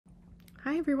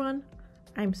Hi everyone!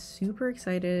 I'm super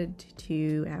excited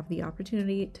to have the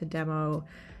opportunity to demo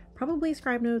probably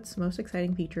Scribenote's most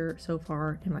exciting feature so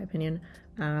far, in my opinion.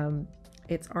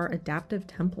 It's our adaptive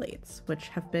templates, which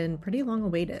have been pretty long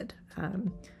awaited.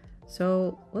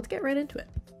 So let's get right into it.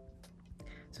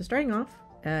 So starting off,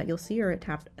 you'll see your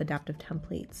adaptive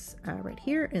templates right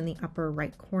here in the upper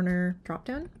right corner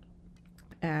dropdown.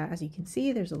 As you can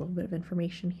see, there's a little bit of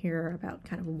information here about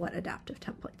kind of what adaptive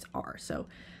templates are. So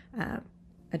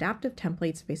adaptive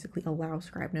templates basically allow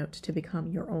Scribenote to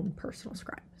become your own personal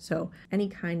scribe. So any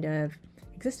kind of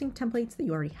existing templates that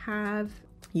you already have,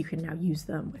 you can now use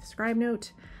them with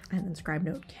Scribenote, and then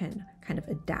Scribenote can kind of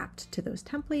adapt to those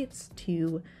templates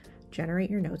to generate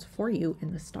your notes for you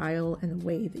in the style and the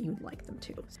way that you would like them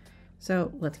to.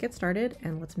 So let's get started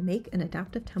and let's make an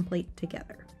adaptive template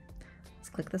together. Let's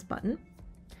click this button.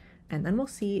 And then we'll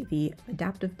see the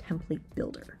adaptive template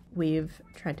builder. We've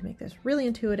tried to make this really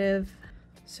intuitive.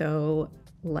 So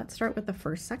let's start with the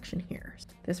first section here.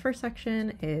 This first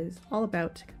section is all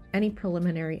about any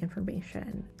preliminary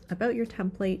information about your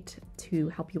template to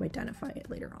help you identify it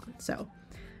later on. So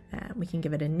we can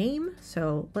give it a name.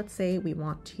 So let's say we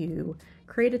want to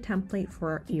create a template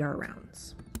for our ER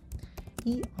rounds.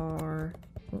 ER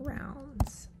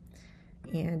rounds.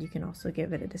 And you can also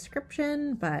give it a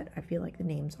description, but I feel like the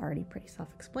name's already pretty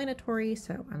self-explanatory,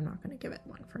 so I'm not going to give it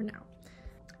one for now.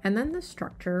 And then the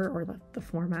structure or the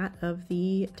format of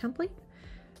the template.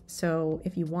 So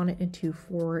if you want it into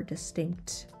 4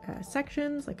 distinct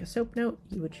sections, like a soap note,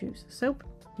 you would choose soap.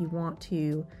 If you want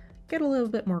to get a little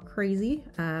bit more crazy,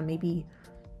 maybe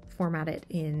format it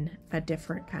in a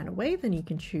different kind of way, then you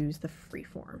can choose the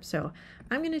freeform. So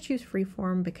I'm going to choose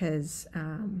freeform because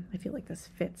I feel like this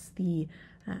fits the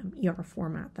ER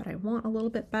format that I want a little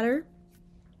bit better.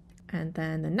 And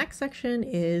then the next section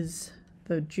is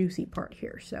the juicy part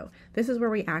here. So this is where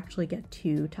we actually get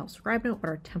to tell Scribenote what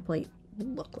our template will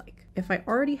look like. If I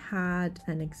already had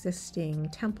an existing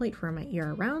template for my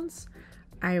ER rounds,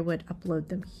 I would upload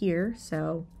them here.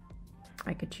 So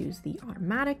I could choose the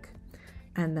automatic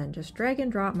and then just drag and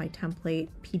drop my template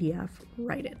PDF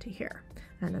right into here.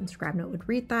 And then Scribenote would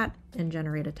read that and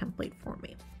generate a template for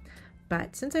me.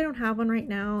 But since I don't have one right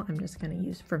now, I'm just going to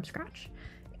use from scratch.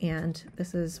 And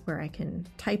this is where I can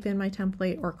type in my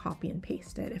template or copy and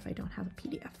paste it if I don't have a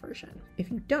PDF version. If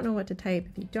you don't know what to type,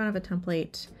 if you don't have a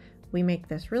template, we make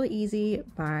this really easy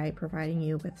by providing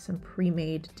you with some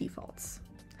pre-made defaults.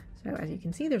 So as you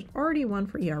can see, there's already one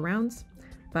for ER rounds,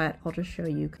 but I'll just show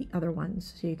you the other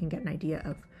ones so you can get an idea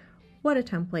of what a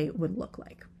template would look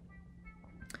like.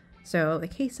 So the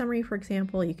case summary, for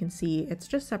example, you can see it's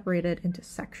just separated into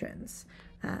sections.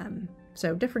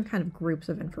 So different kind of groups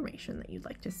of information that you'd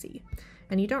like to see.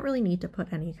 And you don't really need to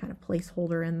put any kind of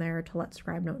placeholder in there to let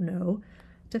Scribenote know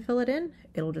to fill it in.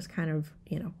 It'll just kind of,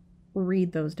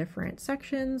 read those different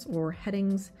sections or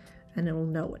headings and it'll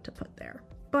know what to put there.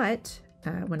 But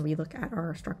when we look at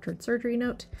our structured surgery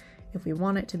note, if we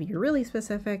want it to be really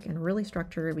specific and really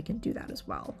structured, we can do that as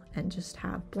well and just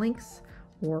have blanks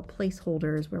or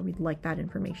placeholders where we'd like that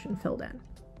information filled in.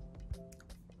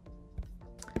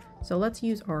 So let's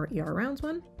use our ER rounds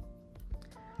one.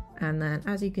 And then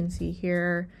as you can see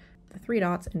here, the 3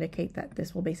 dots indicate that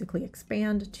this will basically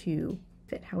expand to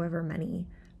fit however many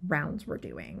rounds we're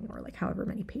doing, or like however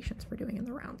many patients we're doing in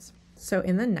the rounds. So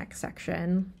in the next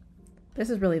section, this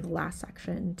is really the last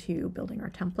section to building our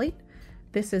template.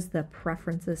 This is the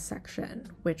preferences section,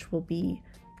 which will be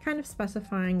kind of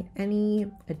specifying any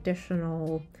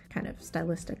additional kind of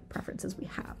stylistic preferences we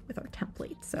have with our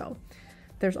template. So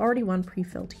there's already one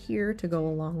pre-filled here to go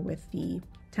along with the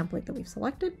template that we've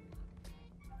selected.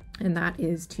 And that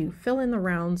is to fill in the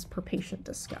rounds per patient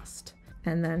discussed.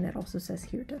 And then it also says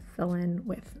here to fill in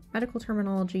with medical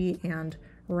terminology and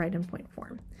write in point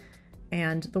form.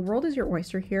 And the world is your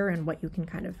oyster here and what you can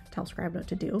kind of tell Scribenote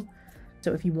to do.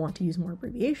 So if you want to use more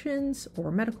abbreviations or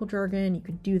medical jargon, you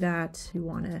can do that. If you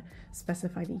want to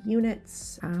specify the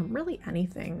units, really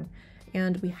anything.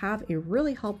 And we have a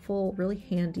really helpful, really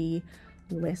handy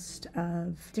list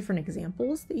of different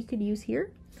examples that you could use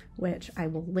here, which I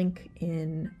will link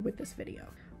in with this video.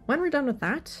 When we're done with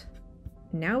that,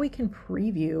 now we can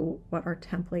preview what our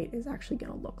template is actually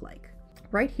going to look like.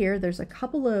 Right here, there's a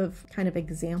couple of kind of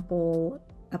example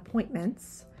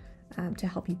appointments to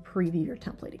help you preview your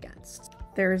template against.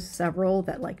 There's several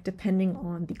that, like, depending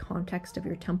on the context of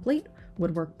your template,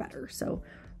 would work better. So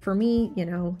for me,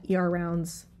 ER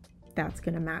rounds, that's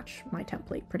going to match my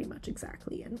template pretty much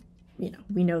exactly. And,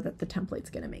 we know that the template's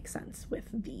going to make sense with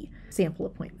the sample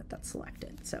appointment that's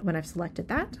selected. So when I've selected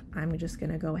that, I'm just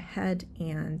going to go ahead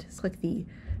and click the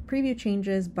preview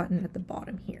changes button at the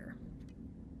bottom here.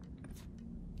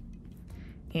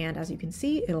 And as you can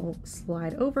see, it'll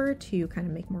slide over to kind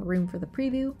of make more room for the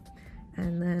preview.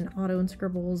 And then Auto and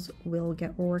Scribbles will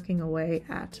get working away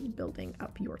at building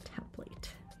up your template.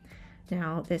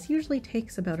 Now, this usually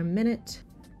takes about a minute.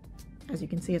 As you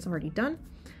can see, it's already done.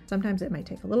 Sometimes it might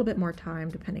take a little bit more time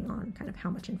depending on kind of how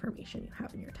much information you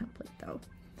have in your template though.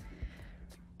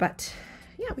 But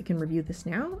yeah, we can review this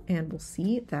now and we'll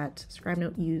see that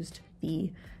Scribenote used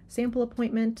the sample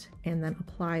appointment and then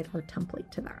applied our template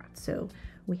to that. So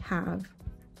we have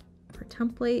our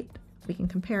template. We can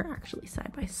compare actually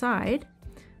side by side.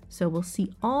 So we'll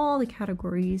see all the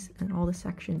categories and all the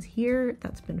sections here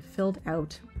that's been filled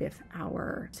out with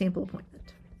our sample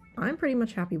appointment. I'm pretty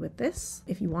much happy with this.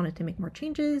 If you wanted to make more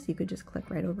changes, you could just click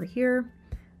right over here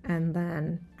and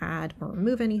then add or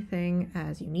remove anything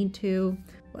as you need to,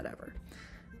 whatever.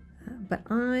 But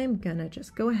I'm gonna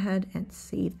just go ahead and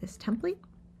save this template.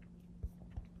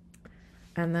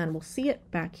 And then we'll see it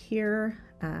back here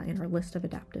in our list of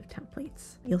adaptive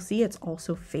templates. You'll see it's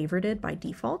also favorited by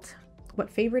default.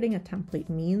 What favoriting a template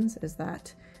means is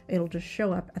that it'll just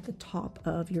show up at the top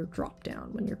of your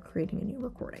dropdown when you're creating a new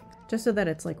recording, just so that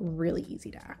it's like really easy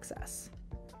to access.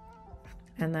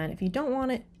 And then if you don't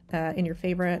want it in your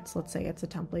favorites, let's say it's a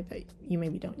template that you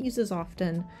maybe don't use as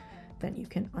often, then you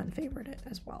can unfavorite it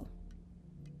as well.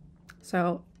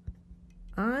 So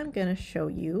I'm gonna show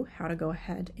you how to go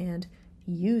ahead and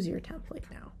use your template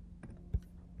now.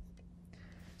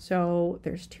 So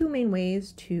there's two main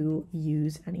ways to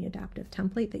use any adaptive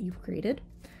template that you've created.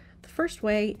 The first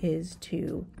way is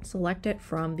to select it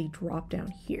from the drop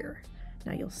down here.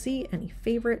 Now you'll see any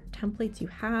favorite templates you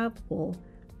have will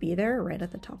be there right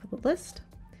at the top of the list.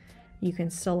 You can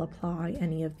still apply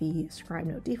any of the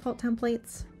Scribenote default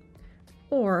templates,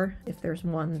 or if there's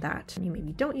one that you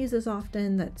maybe don't use as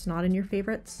often that's not in your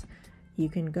favorites, you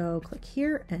can go click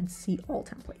here and see all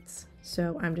templates.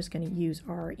 So I'm just going to use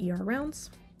our ER rounds.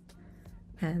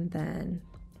 And then,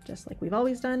 just like we've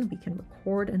always done, we can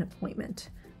record an appointment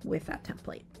with that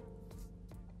template.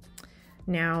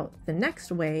 Now, the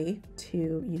next way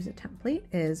to use a template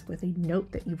is with a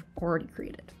note that you've already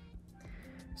created.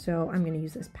 So I'm going to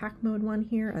use this pack mode one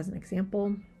here as an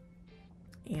example.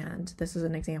 And this is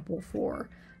an example for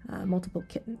multiple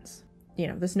kittens. You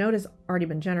know, this note has already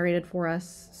been generated for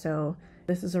us. So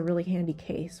this is a really handy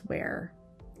case where,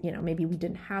 you know, maybe we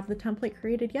didn't have the template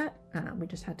created yet. We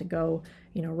just had to go,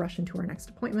 you know, rush into our next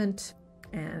appointment.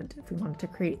 And if we wanted to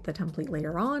create the template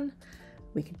later on,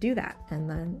 we could do that and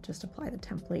then just apply the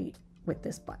template with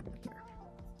this button here.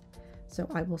 So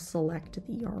I will select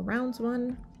the ER rounds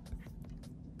one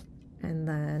and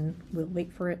then we'll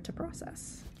wait for it to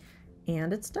process.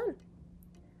 And it's done.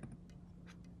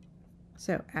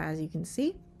 So as you can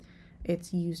see,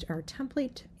 it's used our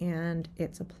template and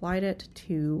it's applied it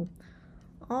to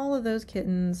all of those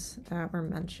kittens that were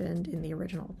mentioned in the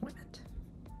original appointment.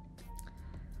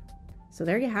 So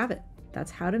there you have it.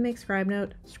 That's how to make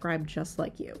Scribenote scribe just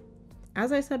like you.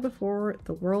 As I said before,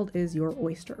 the world is your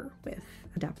oyster with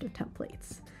adaptive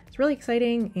templates. It's really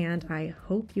exciting and I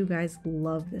hope you guys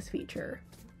love this feature.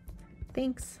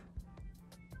 Thanks.